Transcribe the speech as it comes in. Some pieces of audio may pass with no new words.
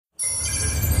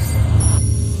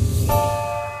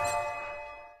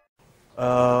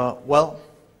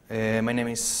My name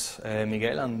is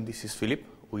Miguel, and this is Philippe.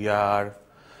 We are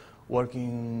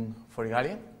working for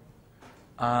Igalia,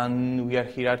 and we are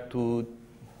here to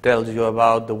tell you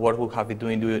about the work we have been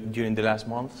doing during the last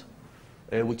month,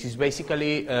 which is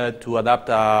basically to adapt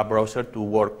a browser to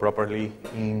work properly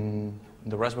in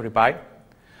the Raspberry Pi,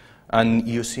 and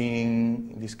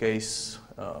using, in this case,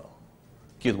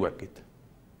 QtWebKit.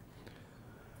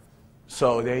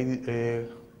 So I'm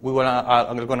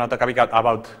going to talk a bit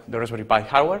about the Raspberry Pi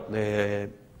hardware,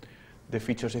 the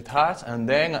features it has, and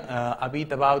then a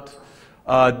bit about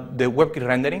the WebKit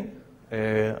rendering.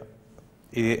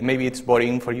 Maybe it's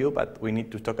boring for you, but we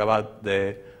need to talk about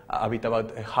a bit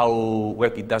about how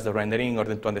WebKit does the rendering in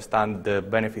order to understand the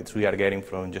benefits we are getting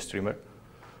from GStreamer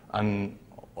and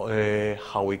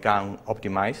how we can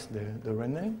optimize the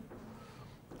rendering.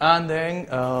 And then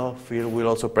Phil will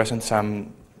also present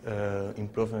some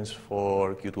improvements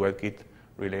for QtWebKit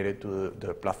related to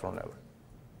the platform level.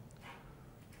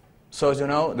 So as you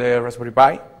know, the Raspberry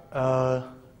Pi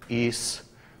is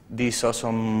this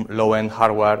awesome low-end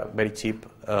hardware, very cheap,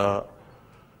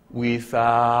 with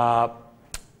a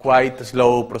quite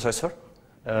slow processor,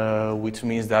 which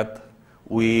means that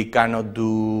we cannot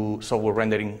do software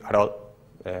rendering at all.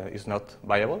 It's not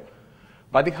viable.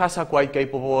 But it has a quite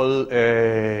capable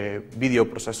video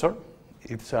processor.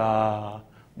 It's a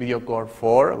Video Core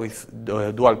 4 with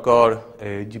dual-core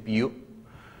GPU,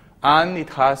 and it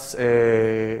has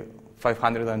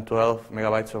 512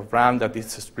 megabytes of RAM that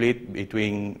is split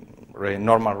between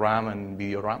normal RAM and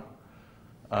video RAM.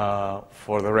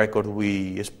 For the record,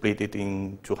 we split it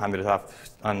in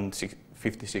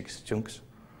 256 chunks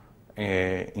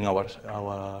in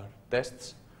our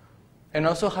tests. And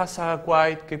also has a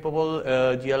quite capable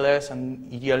GLS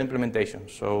and EGL implementation,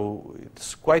 so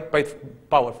it's quite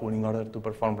powerful in order to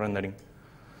perform rendering.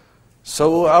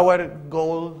 So our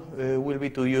goal will be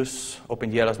to use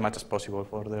OpenGL as much as possible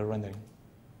for the rendering.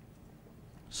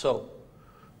 So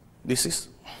this is...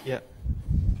 Yeah.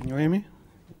 Can you hear me?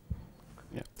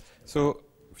 Yeah. So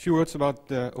a few words about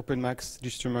the OpenMax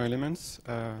GStreamer elements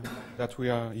that we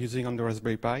are using on the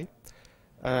Raspberry Pi.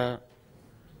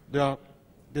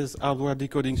 There's hardware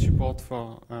decoding support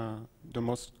for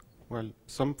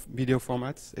some video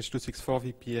formats, H.264,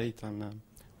 VP8, and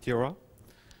Tiora.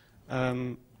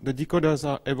 The decoders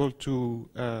are able to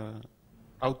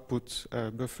output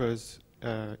buffers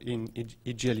in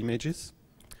EGL images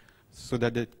so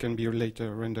that it can be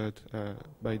later rendered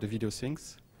by the video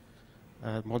sinks.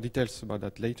 More details about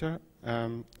that later.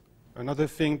 Another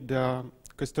thing, there are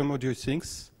custom audio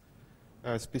sinks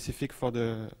specific for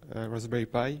the Raspberry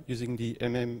Pi using the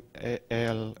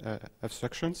MMAL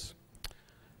abstractions.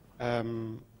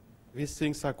 These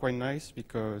things are quite nice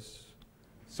because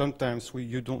sometimes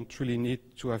you don't really need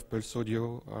to have pulse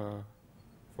audio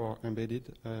for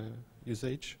embedded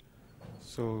usage.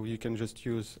 So you can just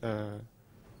do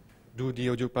the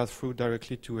audio pass-through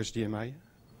directly to HDMI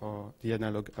or the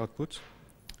analog output.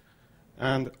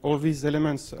 And all these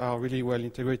elements are really well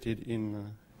integrated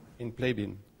in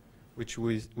Playbin, which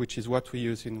is what we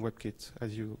use in WebKit,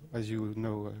 as you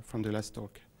know from the last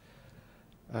talk.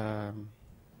 Yeah.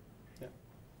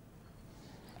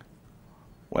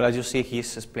 Well, as you see,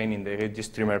 he's explaining the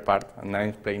GStreamer part, and I'm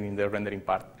explaining the rendering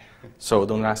part. So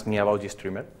don't ask me about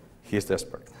GStreamer. He's the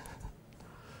expert.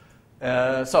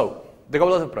 So the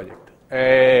goal of the project.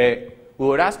 We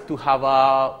were asked to have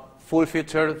a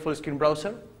full-featured, full-screen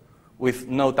browser with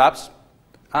no tabs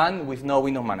and with no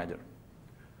window manager.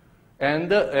 And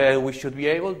we should be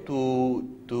able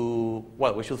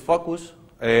we should focus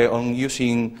on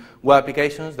using web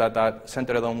applications that are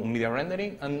centered on media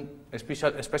rendering, and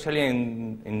especially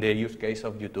in the use case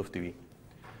of YouTube TV.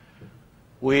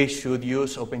 We should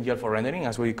use OpenGL for rendering,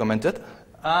 as we commented,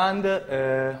 and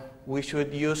we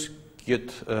should use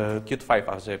Qt5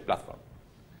 as a platform.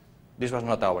 This was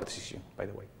not our decision, by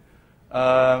the way.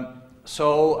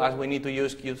 So as we need to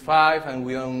use Qt5 and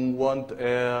we don't want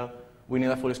we need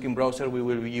a full-screen browser, we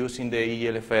will be using the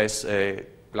ELFS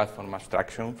platform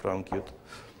abstraction from Qt.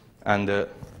 And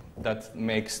that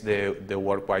makes the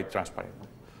work quite transparent.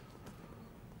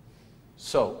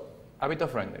 So, a bit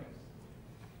of rendering.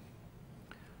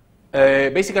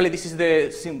 Basically, this is the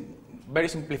very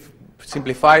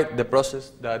simplified the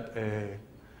process that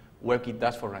WebKit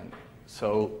does for rendering.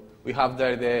 So we have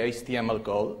there the HTML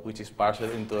code, which is parsed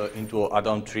into a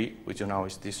DOM tree, which you know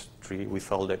is this tree with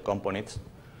all the components.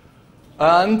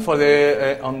 And for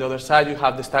on the other side, you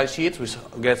have the style sheets, which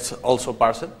gets also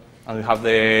parsed, and we have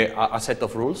a set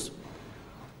of rules.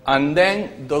 And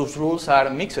then those rules are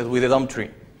mixed with the DOM tree.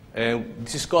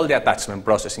 This is called the attachment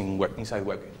process inside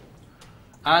WebKit.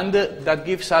 And that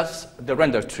gives us the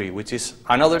render tree, which is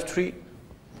another tree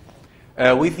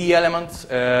with the elements,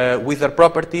 with their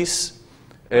properties,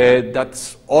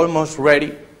 that's almost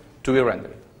ready to be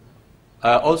rendered.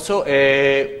 Also,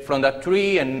 from that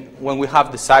tree, and when we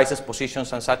have the sizes,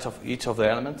 positions, and such of each of the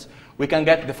elements, we can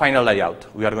get the final layout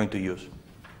we are going to use.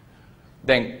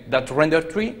 Then that render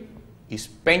tree is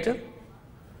painted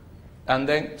and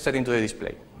then set into the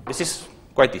display. This is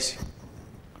quite easy,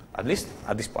 at least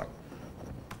at this point.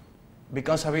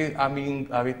 Becomes a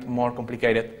bit more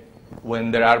complicated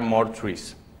when there are more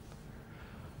trees.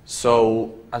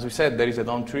 So, as we said, there is a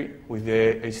DOM tree with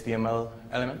the HTML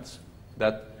elements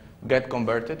that get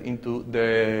converted into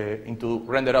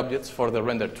render objects for the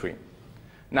render tree.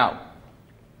 Now,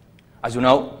 as you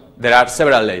know, there are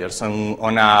several layers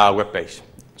on a web page.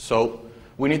 So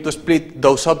we need to split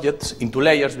those objects into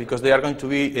layers because they are going to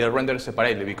be rendered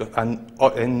separately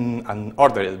and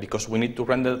ordered, because we need to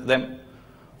render them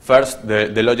first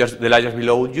the layers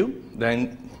below you,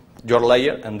 then your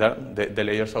layer, and then the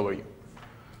layers over you.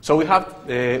 So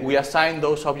we assign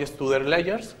those objects to their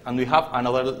layers, and we have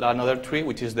another tree,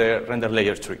 which is the render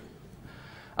layer tree.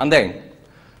 And then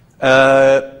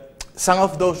some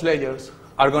of those layers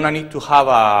are going to need to have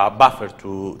a buffer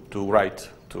to write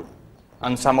to,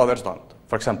 and some others don't.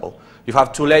 For example, you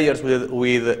have two layers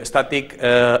with static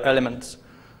elements.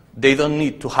 They don't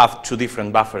need to have two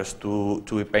different buffers to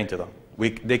be painted on.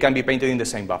 They can be painted in the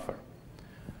same buffer.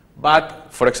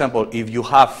 But, for example, if you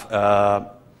have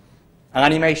an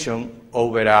animation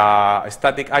over a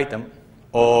static item,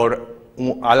 or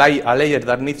a layer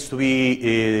that needs to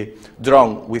be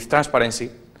drawn with transparency,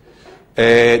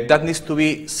 that needs to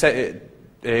be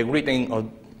written or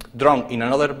drawn in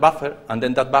another buffer, and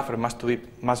then that buffer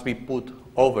must be put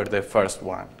over the first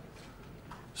one.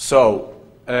 So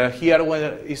here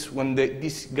is when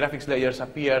these graphics layers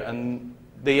appear, and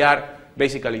they are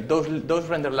basically those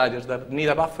render layers that need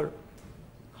a buffer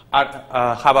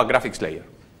have a graphics layer.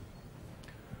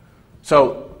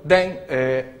 So then,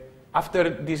 after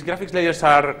these graphics layers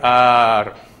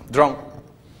are drawn,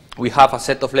 we have a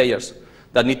set of layers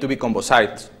that need to be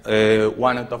composited,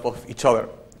 one on top of each other,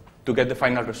 to get the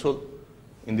final result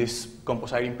in this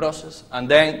compositing process. And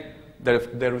then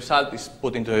the result is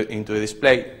put into the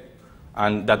display,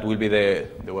 and that will be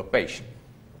the web page.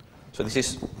 So this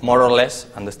is more or less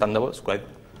understandable. It's quite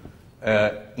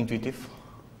intuitive.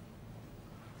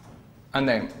 And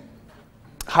then,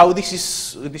 how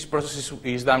this process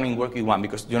is done in WebKit 1,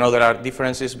 because you know there are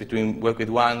differences between WebKit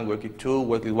 1, WebKit 2.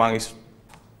 WebKit 1 is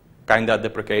kind of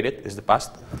deprecated, it's the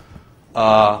past.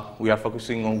 We are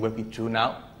focusing on WebKit 2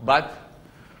 now, but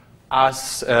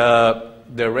as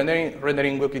the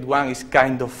rendering WebKit 1 is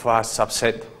kind of a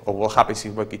subset of what happens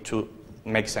in WebKit 2, it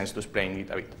makes sense to explain it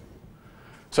a bit.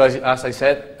 So as I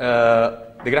said,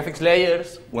 the graphics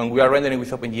layers, when we are rendering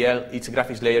with OpenGL, each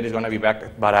graphics layer is going to be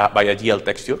backed by a GL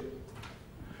texture.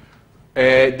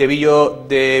 The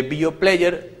video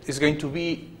player is going to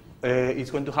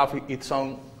have its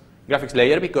own graphics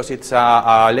layer, because it's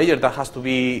a layer that has to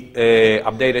be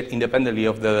updated independently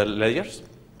of the layers.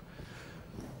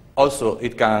 Also,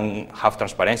 it can have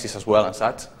transparencies as well and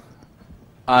such.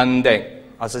 And then,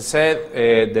 as I said,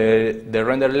 the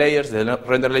render layers, the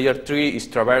render layer tree is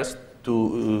traversed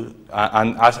to,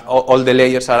 and as all the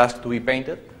layers are asked to be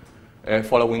painted,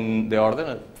 following the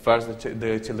order. First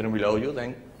the children below you,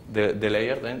 then the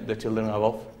layer, then the children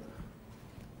above.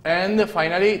 And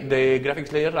finally, the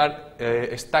graphics layers are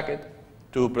stacked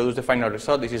to produce the final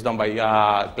result. This is done by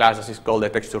a class that is called the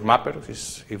texture mapper, which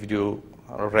is, if you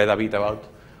read a bit about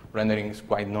rendering, is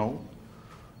quite known.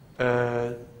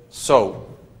 So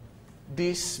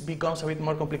this becomes a bit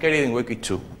more complicated in WebKit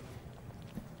 2,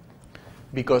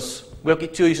 because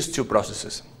WebKit 2 uses two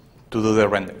processes to do the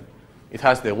rendering. It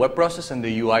has the web process and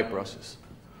the UI process.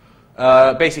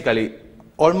 Basically,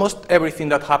 almost everything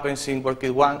that happens in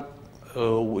WebKit 1,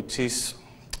 which is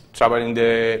traveling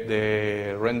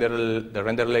the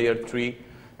render layer tree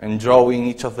and drawing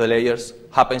each of the layers,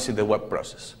 happens in the web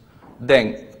process.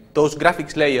 Then those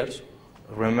graphics layers,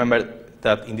 remember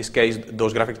that in this case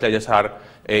those graphics layers are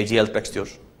GL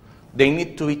textures, they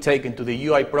need to be taken to the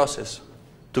UI process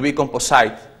to be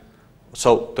composite,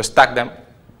 so to stack them,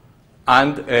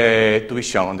 and to be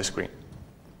shown on the screen.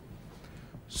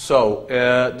 So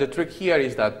the trick here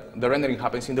is that the rendering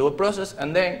happens in the web process,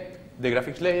 and then the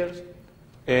graphics layers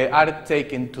are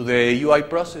taken to the UI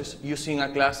process using a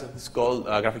class that is called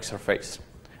graphics surface.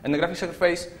 And the graphics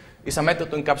surface is a method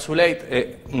to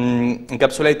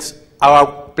encapsulates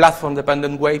our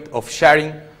platform-dependent way of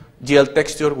sharing GL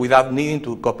texture without needing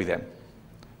to copy them.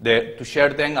 To share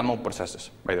them among processes,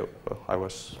 by the way. I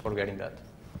was forgetting that.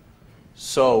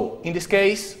 So in this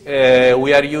case,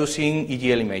 we are using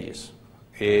EGL images.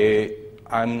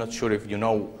 I'm not sure if you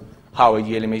know how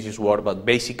EGL images work, but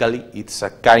basically it's a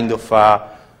kind of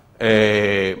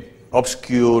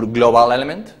obscure global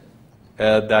element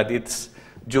that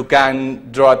you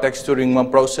can draw a texture in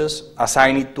one process,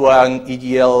 assign it to an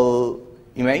EGL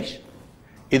image.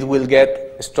 It will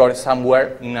get stored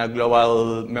somewhere in a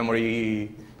global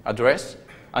memory address.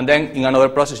 And then in another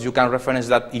process, you can reference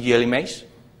that EGL image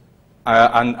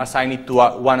and assign it to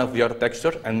one of your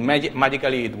textures. And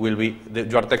magically,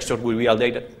 your texture will be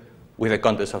updated with the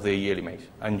contents of the EGL image.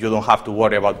 And you don't have to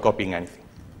worry about copying anything.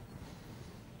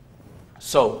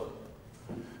 So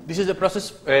this is the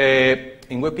process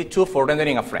in WebKit 2 for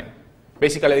rendering a frame.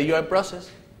 Basically, the UI process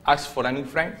asks for a new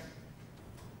frame.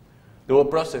 The web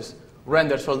process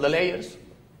renders all the layers.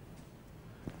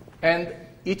 And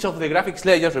each of the graphics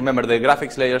layers, remember the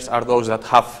graphics layers are those that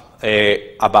have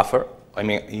a buffer, I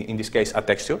mean, in this case, a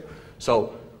texture.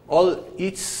 So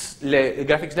each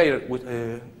graphics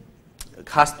layer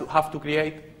have to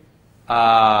create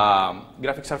a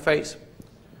graphic surface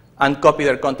and copy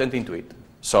their content into it.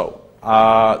 So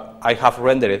I have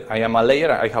rendered it. I am a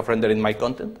layer. I have rendered my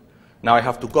content. Now I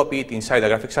have to copy it inside the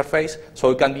graphic surface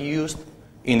so it can be used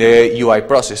in the UI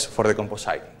process for the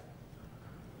compositing.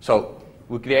 So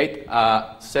we create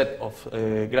a set of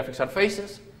graphic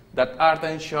surfaces that are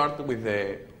then shared with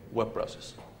the web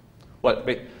process. Well,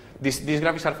 these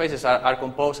graphic surfaces are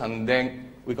composed, and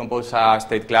then we compose a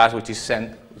state class which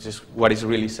is what is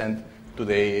really sent to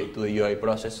the UI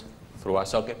process through a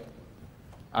socket.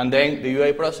 And then the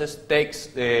UI process takes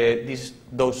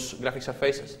those graphic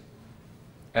surfaces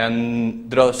and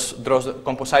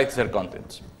composites their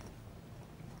contents.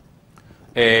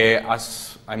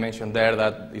 As I mentioned there,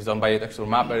 that is done by a texture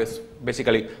mapper. It's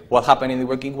basically what happened in the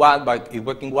working one, but in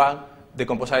working one, the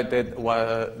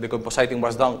compositing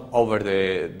was done over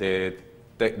the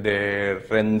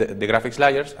graphics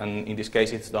layers, and in this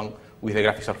case, it's done with the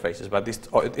graphic surfaces. But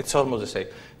it's almost the same.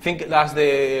 Think of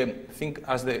the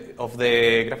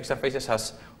graphic surfaces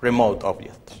as remote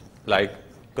objects, like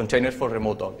containers for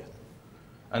remote objects,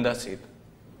 and that's it.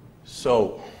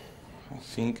 So I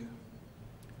think.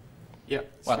 Yeah.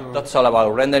 Well, so that's all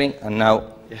about rendering, and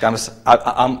now comes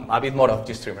a bit more of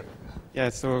GStreamer. Yeah,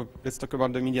 so let's talk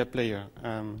about the media player.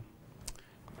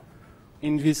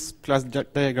 In this class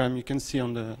diagram, you can see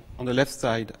on the left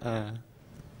side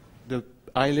the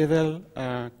high-level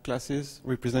classes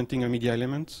representing a media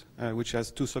element, which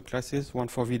has two subclasses, one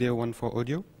for video, one for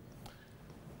audio.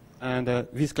 And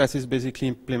these classes basically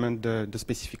implement the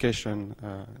specification,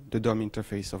 the DOM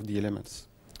interface of the elements.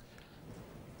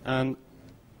 And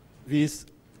these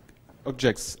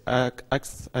objects act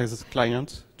as a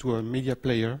client to a media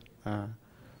player,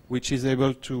 which is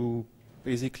able to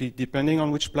basically, depending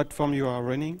on which platform you are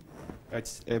running,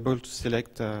 it's able to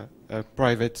select a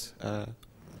private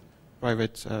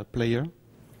player.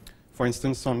 For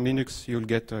instance, on Linux, you'll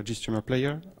get a GStreamer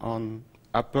player. On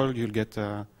Apple, you'll get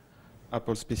a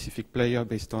Apple-specific player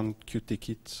based on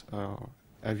QtWebKit or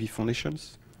AV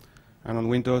Foundations. And on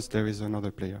Windows, there is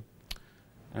another player,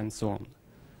 and so on.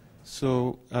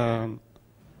 So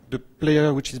the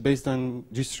player which is based on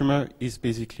GStreamer is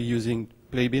basically using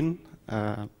playbin.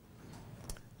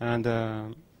 And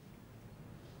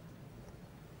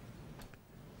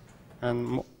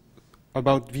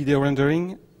about video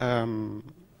rendering,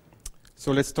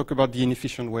 so let's talk about the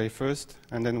inefficient way first,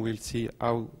 and then we'll see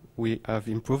how we have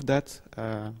improved that.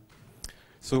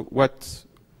 So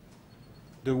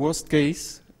the worst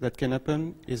case that can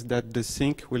happen is that the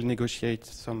sync will negotiate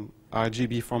some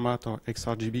RGB format or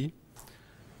XRGB,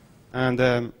 and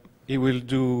it will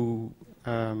do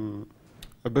a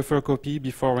buffer copy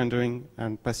before rendering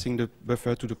and passing the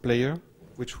buffer to the player,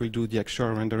 which will do the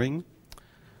actual rendering.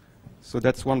 So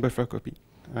that's one buffer copy.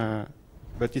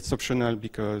 But it's optional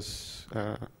because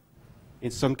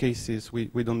in some cases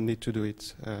we don't need to do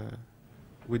it.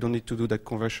 We don't need to do that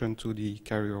conversion to the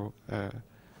carrier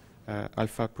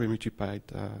alpha pre-multiplied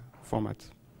format.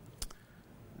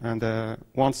 And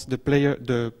once the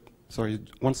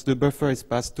buffer is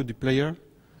passed to the player,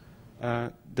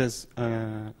 there's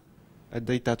a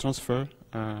data transfer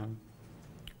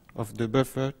of the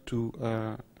buffer to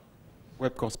a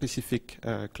WebCore-specific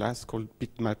class called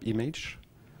bitmap_image,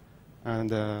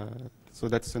 and so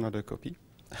that's another copy.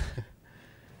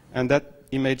 And that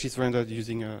image is rendered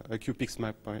using a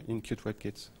QPixMap in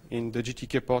QtWebKit. In the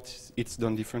GTK port, it's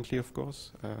done differently, of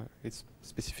course. It's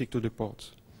specific to the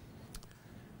port.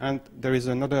 And there is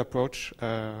another approach,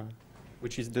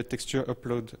 which is the texture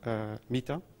upload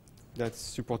meta that's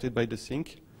supported by the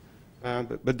sync.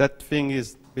 But that thing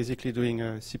is basically doing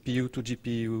a CPU to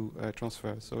GPU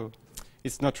transfer. So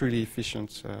it's not really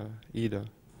efficient either.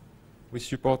 We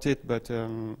support it, but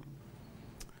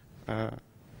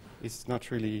it's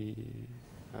not really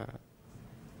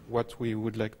what we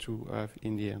would like to have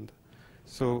in the end.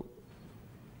 So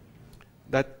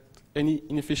that any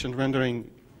inefficient rendering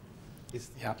is...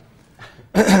 Yeah.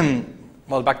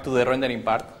 Well, back to the rendering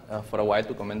part for a while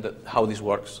to comment how this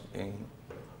works and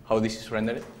how this is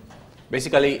rendered.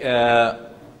 Basically,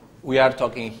 we are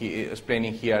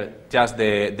explaining here just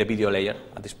the video layer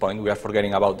at this point. We are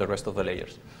forgetting about the rest of the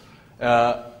layers.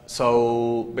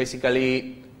 So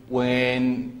basically,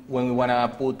 when we want to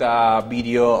put a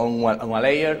video on a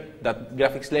layer, that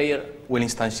graphics layer will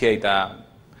instantiate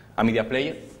a media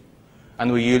player,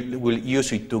 and we will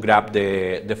use it to grab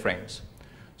the frames.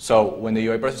 So when the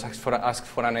UI process asks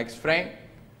for an next frame,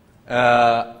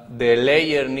 the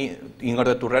layer, in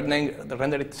order to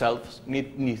render itself,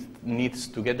 needs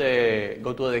to go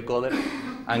to the decoder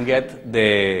and get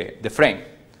the frame.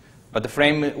 But the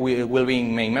frame will be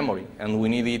in main memory, and we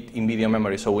need it in video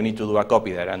memory, so we need to do a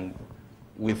copy there. And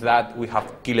with that, we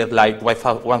have killed like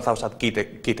 1,000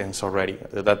 kittens already.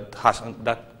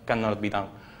 That cannot be done.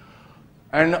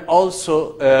 And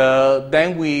also,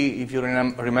 then if you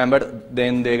remember,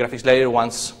 then the graphics layer,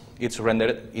 once it's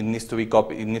rendered, it needs to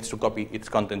copy its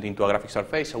content into a graphics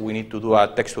surface, so we need to do a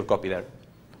texture copy there,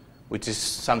 which is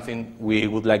something we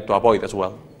would like to avoid as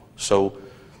well. So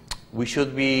we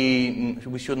should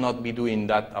not be doing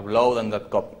that upload and that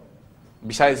copy.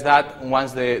 Besides that,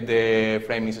 once the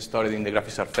frame is stored in the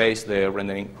graphics surface, the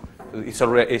rendering is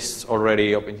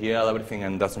already OpenGL, everything,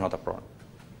 and that's not a problem.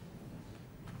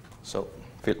 So,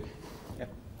 Phil. Yeah.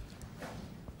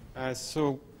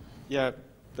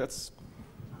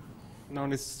 Now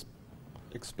let's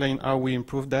explain how we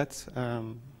improved that.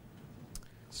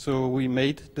 So we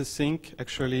made the sync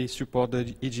actually support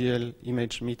the EGL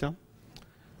image meter,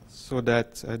 so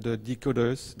that the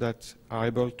decoders that are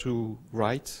able to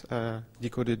write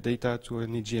decoded data to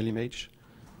an EGL image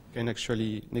can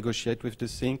actually negotiate with the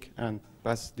sync and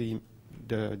pass the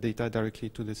data directly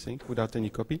to the sync without any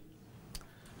copy.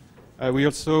 We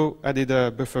also added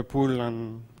a buffer pool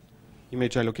and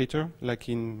image allocator, like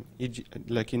in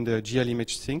the GL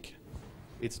image sync.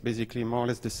 It's basically more or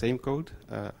less the same code.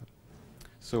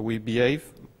 So we behave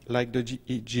like the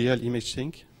GL image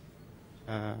sync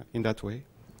in that way.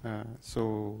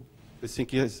 So the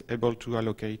sync is able to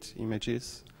allocate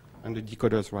images, and the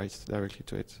decoders write directly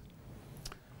to it.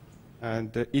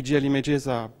 And the EGL images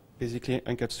are basically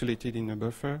encapsulated in a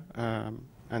buffer,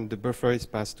 and the buffer is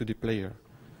passed to the player.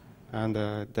 And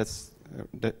that's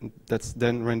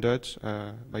then rendered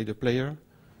by the player.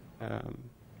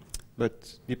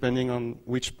 But depending on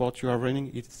which port you are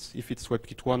running, if it's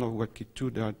WebKit 1 or WebKit 2,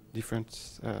 there are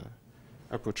different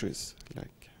approaches,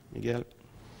 like Miguel.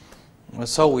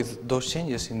 So with those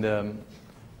changes in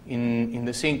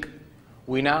the sync,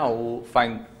 we now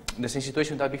find the same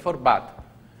situation that before, but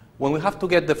when we have to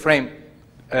get the frame,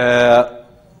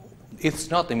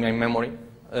 it's not in main memory.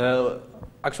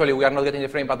 Actually, we are not getting the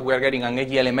frame, but we are getting an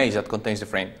EGL image that contains the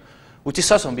frame, which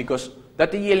is awesome because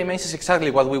that EGL image is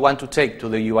exactly what we want to take to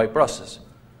the UI process.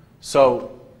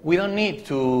 So we don't need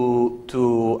to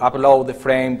upload the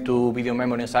frame to video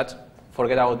memory and such.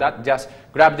 Forget about that. Just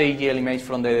grab the EGL image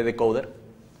from the decoder.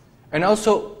 And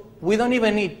also, we don't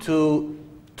even need to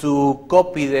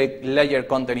copy the layer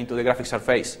content into the graphics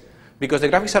surface, because the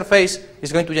graphics surface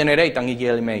is going to generate an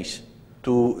EGL image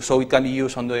so it can be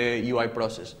used on the UI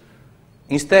process.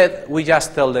 Instead, we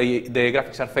just tell the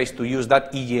graphics surface to use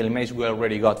that EGL image we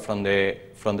already got from the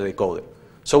decoder.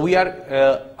 So we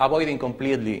are avoiding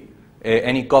completely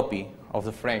any copy of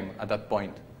the frame at that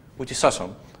point, which is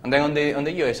awesome. And then on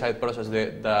the UI side process,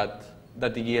 that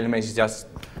EGL image is just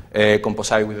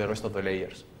composite with the rest of the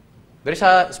layers. There is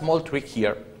a small trick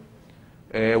here,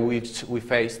 which we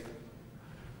faced.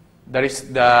 That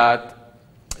is that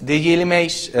the EGL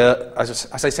image, as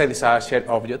I said, is a shared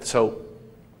object. So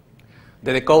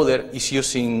the decoder is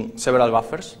using several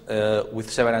buffers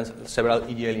with several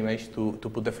EGL images to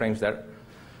put the frames there.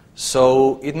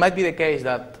 So it might be the case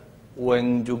that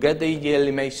when you get the EGL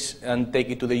image and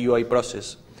take it to the UI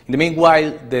process, in the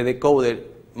meanwhile, the decoder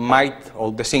might,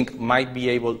 or the sync might be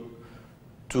able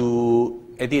to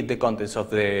edit the contents of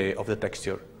the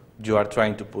texture you are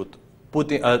trying to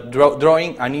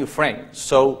drawing a new frame.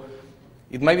 So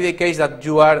it might be the case that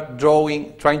you are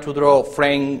trying to draw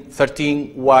frame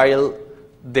 13 while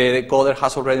the decoder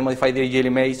has already modified the EGL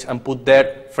image and put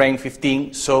there frame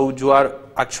 15, so you are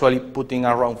actually putting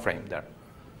a wrong frame there.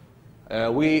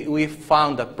 We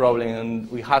found that problem,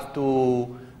 and we had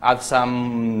to add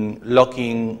some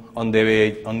locking on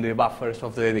the buffers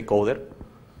of the decoder.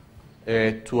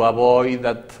 to avoid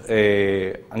that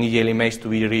an EGL image to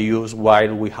be reused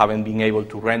while we haven't been able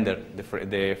to render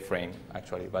the frame,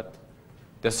 actually. But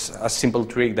that's a simple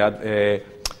trick that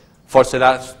forced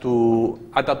us to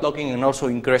add that blocking and also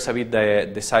increase a bit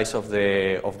the size of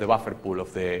the buffer pool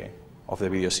of the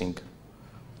video sync.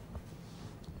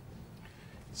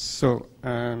 So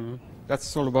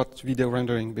that's all about video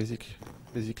rendering,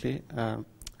 basically.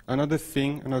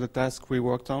 Another task we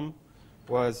worked on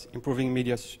was improving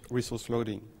media resource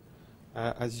loading.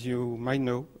 As you might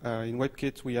know, in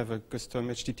WebKit we have a custom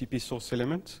HTTP source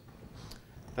element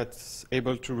that's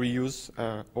able to reuse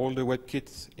all the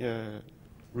WebKit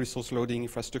resource loading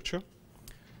infrastructure.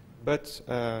 But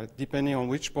depending on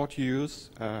which port you use,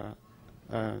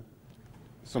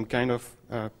 some kind of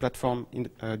platform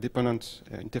dependent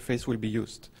interface will be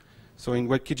used. So in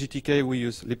WebKit GTK we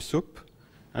use libsup,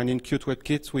 and in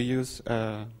QtWebKit we use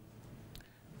a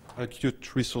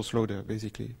Qt resource loader,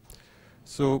 basically.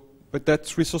 So, but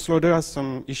that resource loader has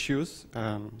some issues.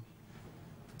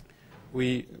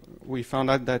 We found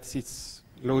out that it's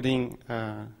loading,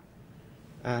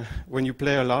 when you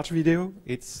play a large video,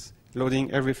 it's loading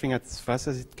everything as fast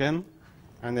as it can,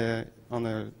 and on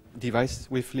a device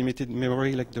with limited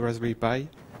memory like the Raspberry Pi,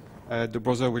 the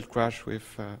browser will crash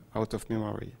with out of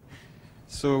memory.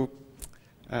 So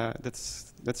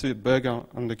that's a bug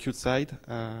on the Qt side.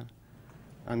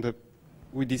 And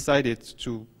we decided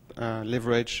to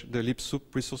leverage the libsup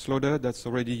resource loader that's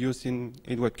already used in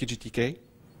WebKit GTK.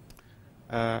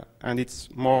 And it's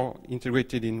more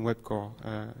integrated in WebCore.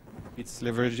 It's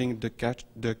leveraging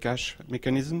the cache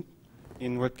mechanism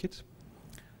in WebKit.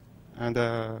 And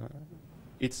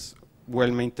it's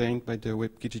well maintained by the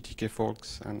WebKit GTK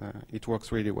folks, and it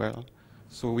works really well.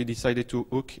 So we decided to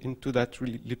hook into that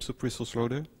libsup resource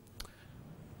loader.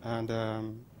 And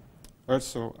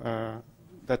also,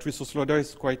 that resource loader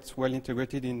is quite well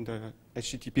integrated in the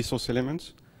HTTP source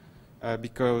element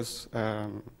because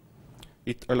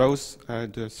it allows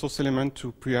the source element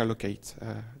to pre-allocate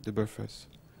the buffers.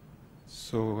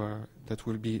 So that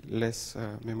will be less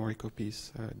memory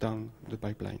copies down the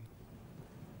pipeline.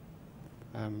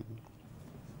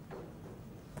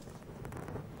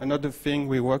 Another thing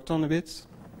we worked on a bit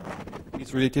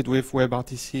is related with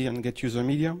WebRTC and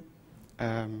getUserMedia.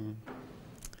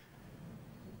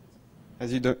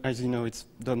 As you know, it's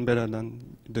done better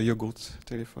than the yogurt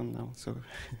telephone now. So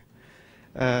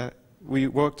we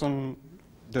worked on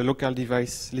the local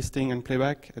device listing and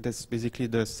playback. That's basically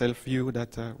the self-view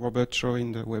that Robert showed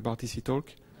in the WebRTC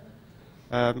talk.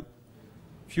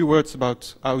 Few words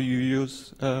about how you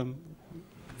use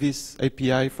this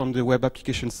API from the web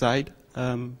application side.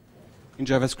 In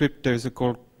JavaScript, there is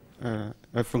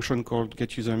a function called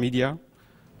getUserMedia,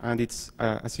 and it's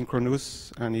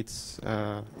asynchronous, and it's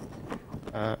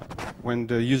when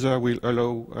the user will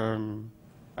allow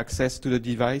access to the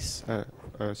device,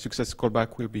 a success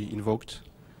callback will be invoked,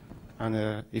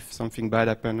 and if something bad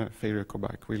happens, a failure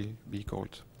callback will be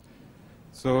called.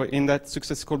 So in that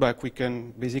success callback, we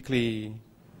can basically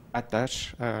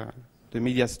attach the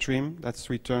media stream that's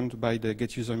returned by the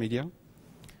getUserMedia.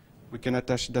 We can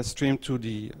attach that stream to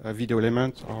the video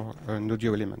element or an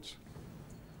audio element,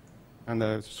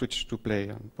 and switch to play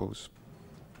and pause.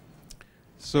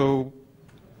 So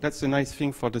that's a nice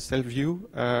thing for the self-view,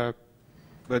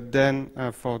 but then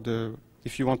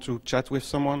if you want to chat with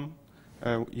someone,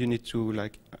 you need to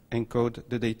encode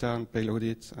the data and payload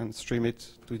it and stream it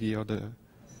to the other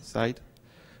side.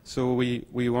 So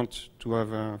we want to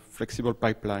have a flexible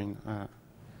pipeline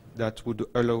that would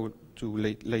allow to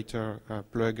later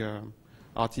plug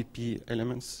RTP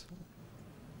elements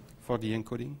for the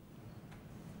encoding.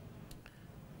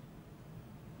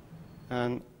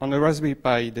 And on the Raspberry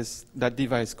Pi, there's that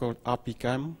device called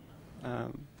RPCam.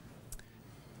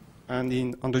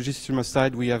 And on the GStreamer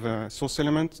side, we have a source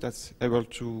element that's able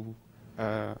to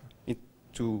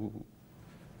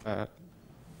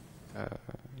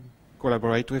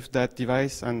collaborate with that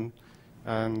device, and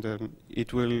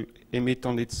it will emit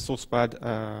on its source pad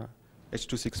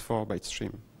H.264 byte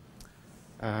stream.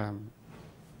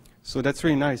 So that's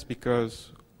really nice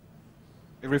because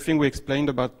everything we explained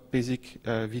about basic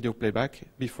video playback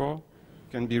before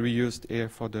can be reused here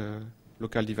for the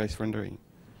local device rendering.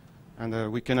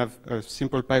 And we can have a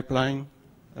simple pipeline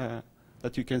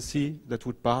that you can see that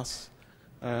would parse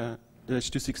the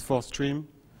H.264 stream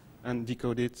and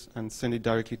decode it and send it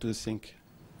directly to the sink.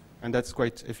 And that's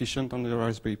quite efficient on the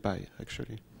Raspberry Pi,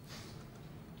 actually.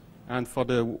 And for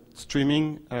the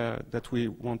streaming that we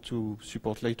want to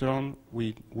support later on,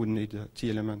 we would need a T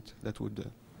element that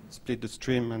would split the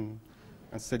stream and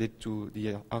send it to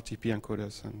the RTP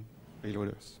encoders and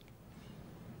payloaders.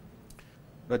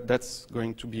 but that's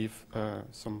going to be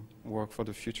some work for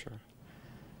the future.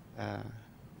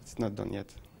 It's not done yet.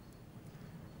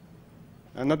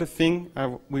 Another thing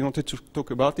we wanted to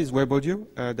talk about is web audio.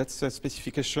 That's a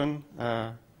specification,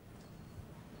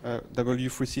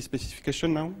 W3C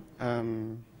specification now.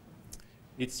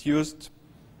 It's used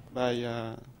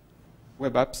by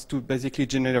web apps to basically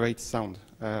generate sound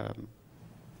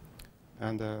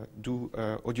and do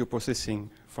audio processing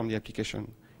from the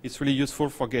application. It's really useful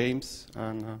for games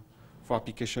and for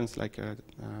applications like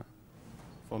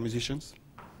for musicians.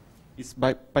 It's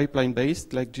pipeline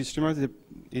based, like GStreamer.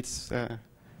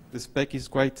 The spec is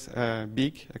quite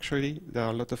big, actually. There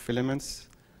are a lot of elements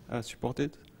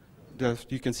supported.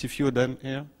 You can see a few of them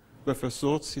here. Buffer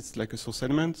source, it's like a source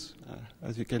element,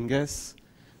 as you can guess.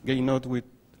 Gain node with,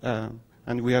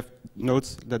 and we have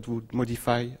nodes that would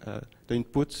modify the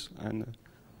input and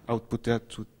output that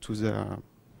to the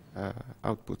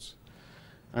outputs.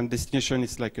 And destination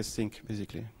is like a sink,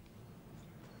 basically.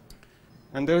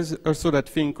 And there's also that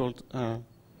thing called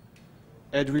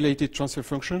head-related transfer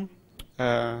function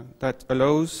that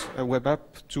allows a web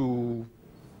app to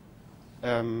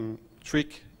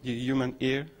trick the human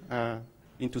ear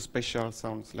into spatial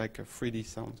sounds, like a 3D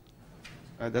sound.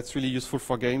 That's really useful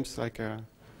for games, like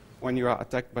when you are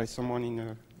attacked by someone in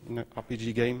an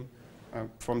RPG game,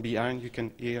 from behind you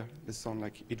can hear the sound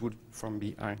like it would from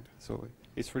behind. So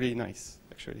it's really nice,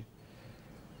 actually.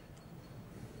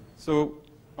 So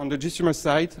on the GStreamer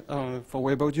side, for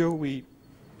web audio, we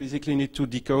basically need to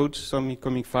decode some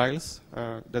incoming files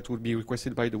that would be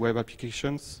requested by the web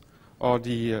applications or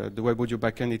the web audio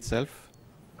backend itself.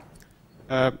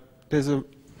 There's a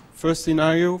first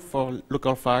scenario for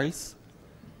local files.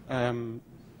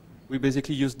 We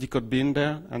basically use decode bin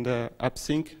there and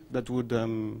AppSync that would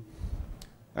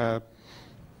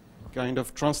kind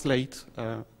of translate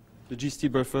the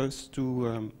GST buffers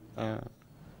to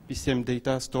PCM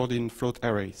data stored in float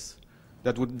arrays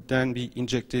that would then be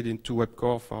injected into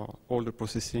WebCore for all the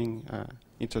processing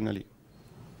internally.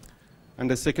 And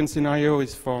the second scenario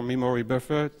is for memory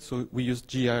buffer, so we use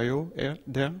GIO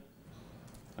there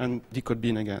and decode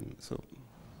bin again. So,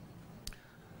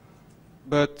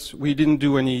 but we didn't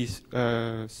do any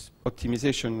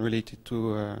optimization related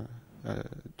to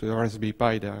the Raspberry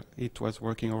Pi there. It was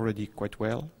working already quite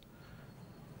well.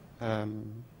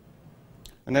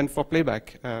 And then for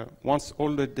playback, once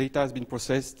all the data has been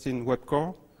processed in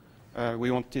WebCore, we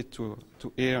want it to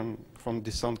hear from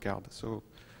the sound card. So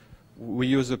we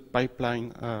use a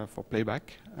pipeline for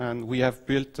playback, and we have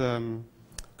built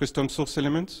custom source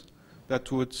elements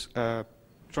that would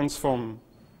transform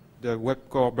the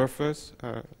WebCore buffers,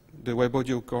 the web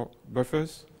audio core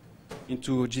buffers,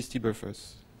 into GST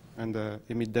buffers and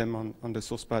emit them on the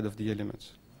source pad of the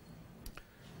elements.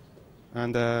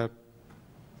 And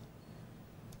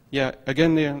yeah,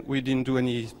 again, we didn't do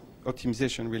any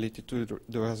optimization related to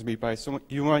the Raspberry Pi. So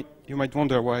you might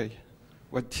wonder why,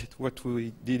 what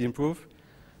we did improve.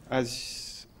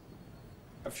 As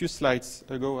a few slides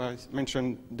ago, I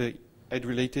mentioned the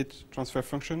head-related transfer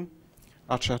function,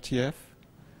 ArchRTF.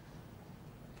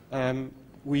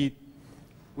 We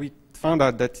found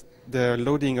out that the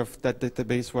loading of that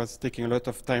database was taking a lot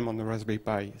of time on the Raspberry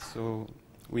Pi, so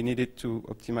we needed to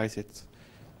optimize it.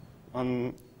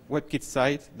 On WebKit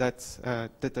side, that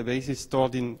database is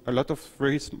stored in a lot of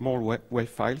very small web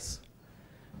files,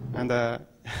 and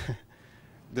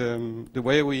the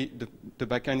way the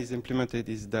backend is implemented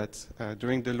is that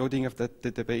during the loading of that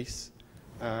database,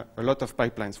 a lot of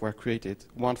pipelines were created,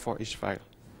 one for each file.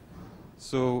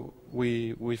 So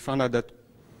we found out that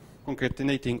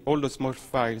concatenating all the small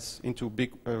files into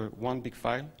one big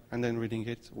file and then reading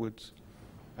it would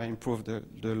improve the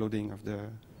loading of the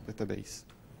database.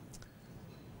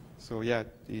 So yeah,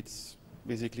 it's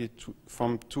basically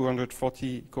from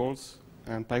 240 calls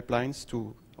and pipelines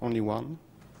to only one,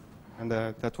 and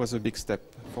that was a big step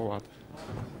forward.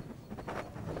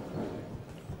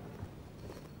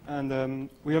 And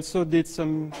we also did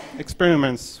some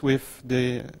experiments with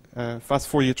the fast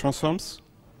Fourier transforms,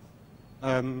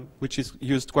 which is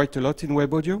used quite a lot in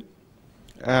web audio.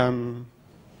 On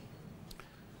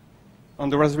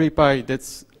the Raspberry Pi,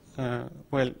 that's,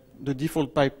 well, the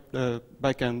default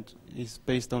backend is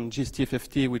based on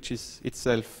GST-FFT, which is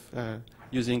itself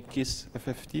using KISS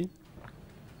FFT.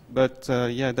 But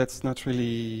yeah, that's not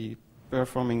really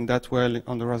performing that well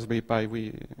on the Raspberry Pi.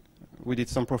 We did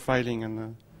some profiling,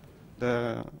 and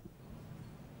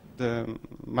the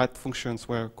math functions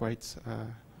were quite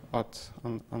hot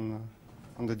on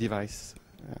the device.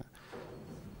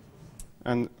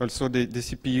 And also the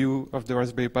CPU of the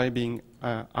Raspberry Pi being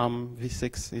ARM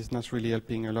v6 is not really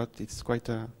helping a lot. It's quite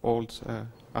an old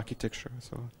architecture.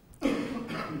 So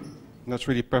not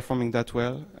really performing that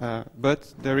well.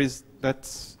 But there is that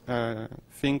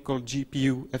thing called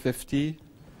GPU FFT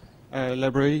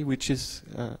library, which is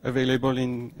available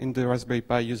in the Raspberry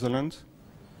Pi userland.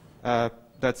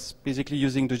 That's basically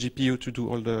using the GPU to do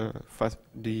all the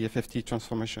FFT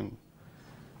transformation.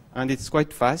 And it's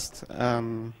quite fast.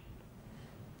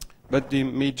 But the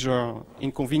major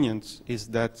inconvenience is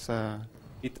that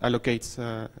it allocates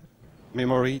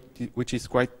memory, which is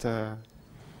quite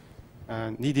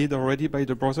needed already by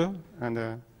the browser.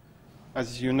 And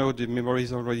as you know, the memory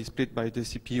is already split by the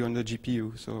CPU and the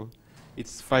GPU. So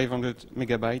it's 500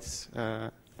 megabytes.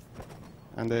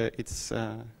 And it's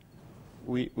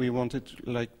we wanted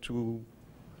to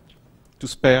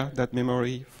spare that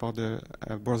memory for the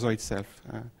browser itself.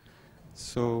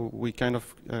 So we kind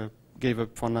of gave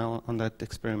up for now on that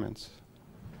experiment.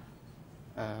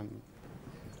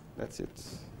 That's it.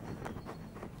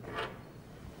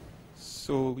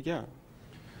 So yeah.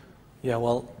 Yeah,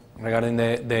 well, regarding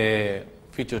the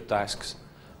future tasks,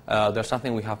 there's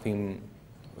something we have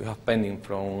pending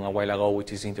from a while ago,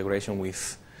 which is integration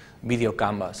with video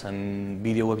canvas and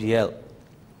video webgl,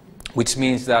 which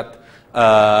means that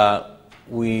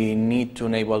we need to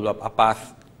enable a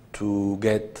path to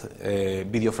get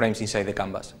video frames inside the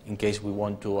canvas in case we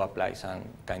want to apply some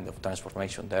kind of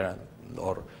transformation there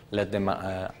or let them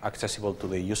accessible to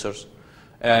the users.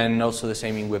 And also the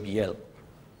same in webgl,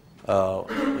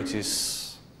 which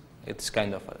is, it's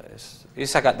kind of,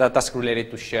 it's a task related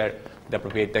to share the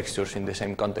appropriate textures in the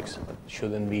same context. It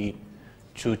shouldn't be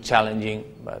too challenging,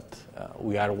 but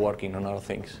we are working on other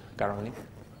things currently.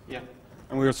 Yeah,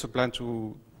 and we also plan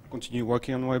to continue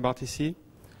working on WebRTC.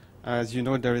 As you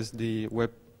know, there is the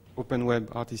Open Web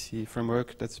RTC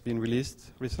framework that's been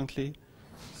released recently.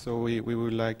 So we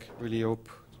would really hope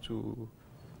to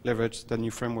leverage the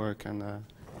new framework and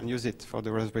use it for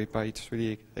the Raspberry Pi. It's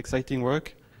really exciting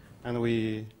work, and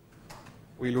we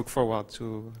look forward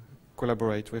to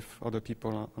collaborate with other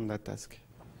people on that task.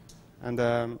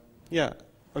 And yeah,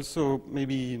 also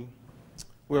maybe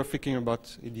we're thinking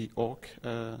about the org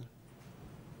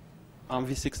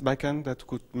ARMv6 backend that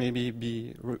could maybe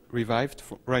be revived.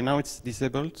 Right now it's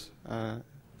disabled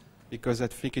because I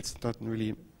think it's not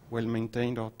really well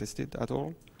maintained or tested at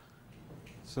all.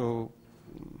 So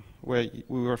we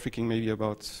were thinking maybe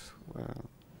about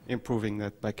improving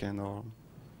that backend or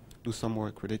do some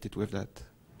work related with that.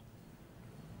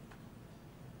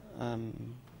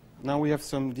 Now we have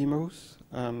some demos.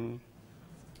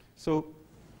 So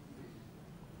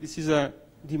this is a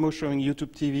demo showing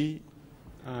YouTube TV.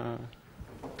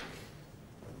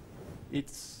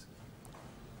 It's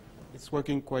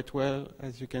working quite well,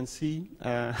 as you can see.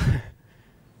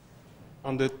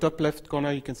 On the top left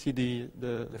corner, you can see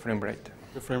the frame rate.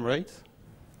 The frame rate,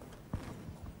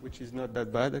 which is not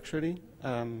that bad actually.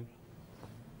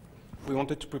 We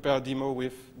wanted to prepare a demo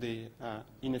with the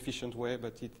inefficient way,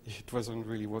 but it wasn't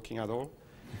really working at all.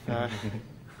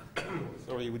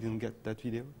 Sorry, we didn't get that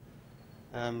video.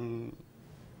 And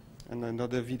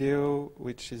another video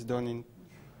which is done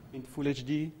in full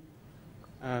HD.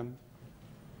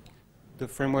 The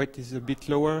frame rate is a bit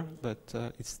lower, but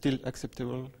it's still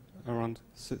acceptable, around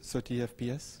 30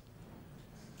 FPS.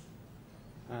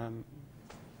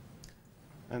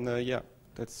 Yeah,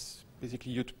 that's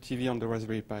basically YouTube TV on the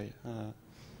Raspberry Pi.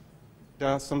 There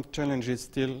are some challenges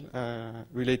still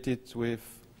related with,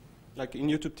 like in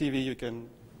YouTube TV, you can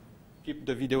keep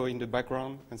the video in the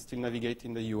background and still navigate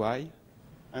in the UI,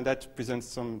 and that presents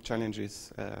some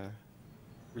challenges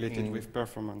related with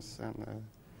performance and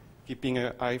keeping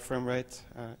a high frame rate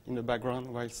in the background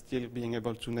while still being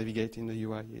able to navigate in the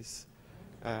UI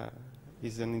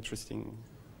is an interesting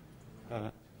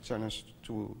challenge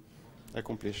to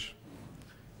accomplish.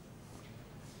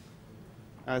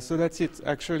 So that's it.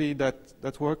 Actually,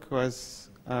 that work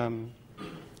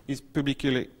is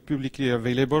publicly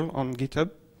available on GitHub,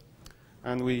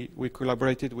 and we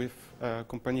collaborated with a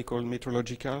company called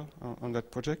Metrological on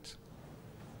that project.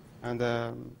 And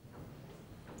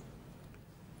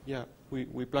yeah,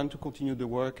 we plan to continue the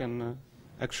work, and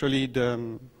actually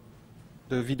the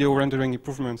video rendering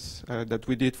improvements that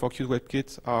we did for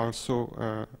QtWebKit are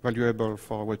also valuable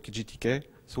for WebKit GTK,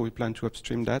 so we plan to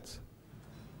upstream that.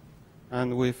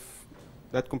 And with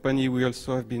that company, we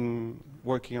also have been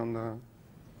working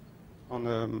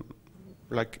on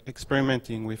like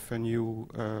experimenting with a new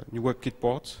WebKit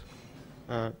port,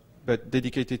 but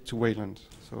dedicated to Wayland.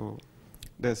 So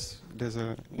there's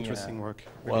an interesting work.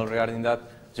 Well, regarding that,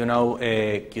 you know,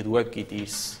 QtWebKit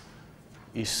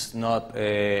is not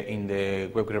in the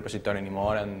WebKit repository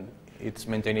anymore, and it's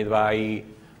maintained by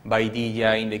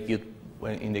Dija in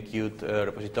the Qt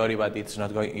repository, but it's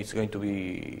not going. It's going to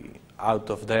be out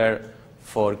of there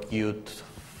for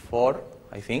Qt4,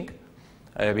 I think,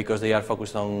 because they are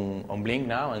focused on Blink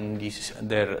now, and this is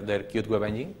their Qt web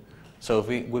engine. So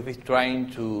we've been trying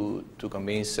to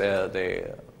convince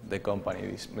the company,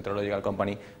 this meteorological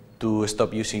company, to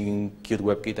stop using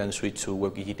QtWebKit and switch to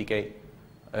WebKit GTK.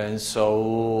 And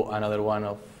so another one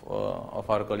of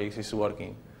our colleagues is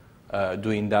working,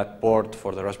 doing that port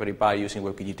for the Raspberry Pi using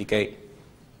WebKit GTK,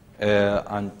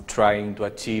 and trying to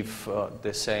achieve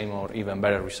the same or even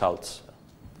better results.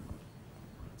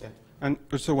 Yeah. And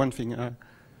also one thing,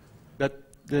 that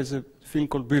there's a thing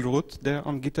called build root there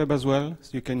on GitHub as well.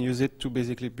 So you can use it to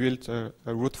basically build a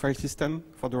root file system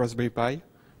for the Raspberry Pi,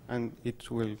 and it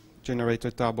will generate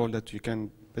a tarball that you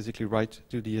can basically write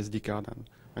to the SD card,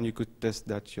 and you could test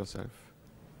that yourself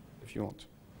if you want.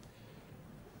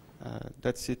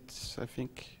 That's it, I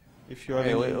think. If you have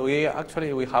we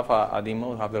have a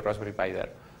demo. We have the Raspberry Pi there,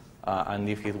 and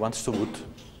if it wants to boot,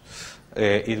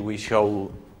 it will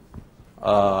show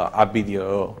a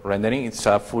video rendering. It's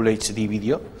a full HD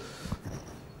video.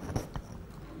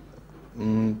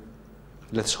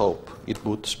 Let's hope it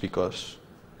boots, because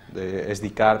the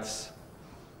SD cards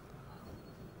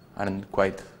aren't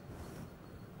quite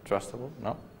trustable.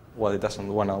 No? Well, it doesn't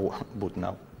want to boot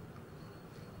now.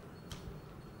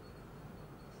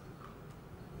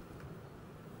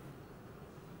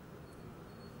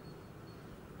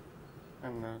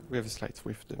 And we have slides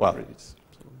with the credits.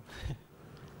 So.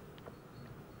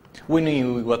 We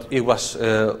knew what it was.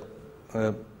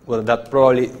 Well, that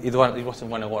probably it wasn't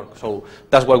going to work. So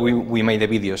that's why we made the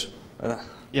videos.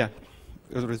 Yeah,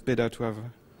 it was better to have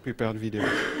prepared videos.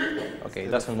 Okay,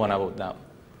 it doesn't want to vote now.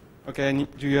 Okay,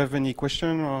 do you have any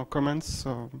questions or comments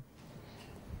or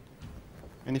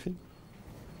anything?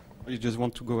 Or you just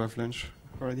want to go have lunch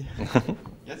already?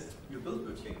 Yes? You built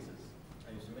good changes.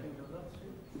 Are you submitting those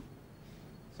upstream?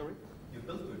 Sorry? You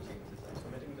built good changes. Are you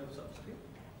submitting those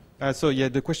upstream? So yeah,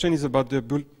 the question is about the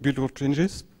build root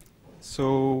changes.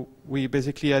 So we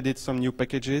basically added some new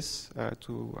packages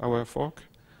to our fork,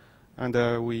 and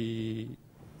we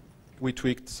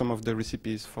tweaked some of the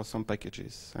recipes for some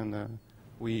packages, and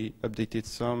we updated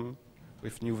some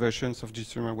with new versions of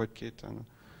GStreamer WebKit, and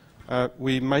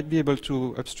we might be able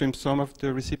to upstream some of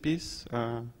the recipes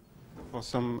for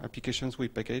some applications we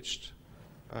packaged.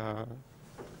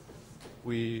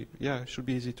 It should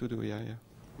be easy to do. Yeah.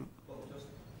 Well, just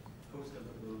post them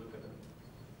and we'll look at them.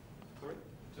 Sorry?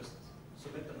 Just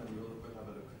submit them and we'll have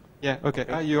a look. Yeah.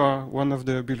 Okay. You are one of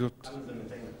the build root. I'm the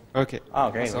maintainer. Okay. Ah,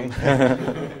 okay. Awesome.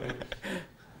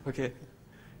 Okay.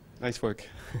 Nice work.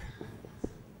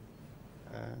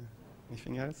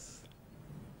 Anything else?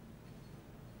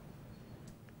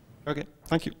 Okay.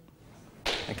 Thank you.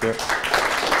 Thank you.